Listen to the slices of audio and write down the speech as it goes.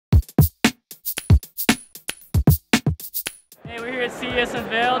Hey, we're here at CES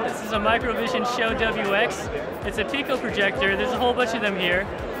Unveiled. This is a Microvision SHOWWX. It's a Pico Projector. There's a whole bunch of them here,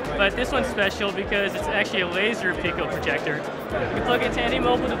 but this one's special because it's actually a laser Pico Projector. You can plug it into any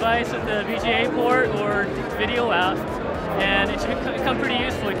mobile device with the VGA port or video out, and it should become pretty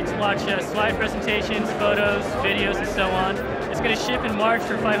useful. You can watch slide presentations, photos, videos, and so on. It's going to ship in March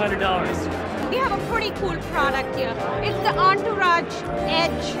for $500. We have a pretty cool product here. It's the Entourage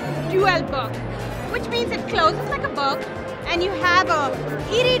Edge Dual Book, which means it closes like a book, and you have a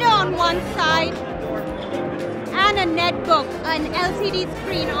e-reader on one side and a netbook, an LCD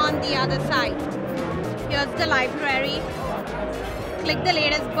screen on the other side. Here's the library. Click the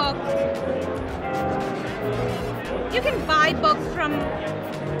latest book. You can buy books from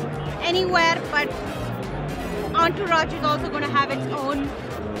anywhere, but Entourage is also going to have its own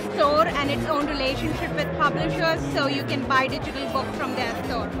store and its own relationship with publishers, so you can buy digital books from their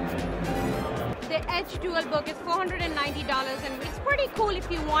store. The Edge Dual Book is $490, and it's pretty cool if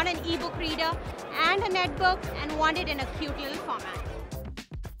you want an ebook reader and a netbook and want it in a cute little format.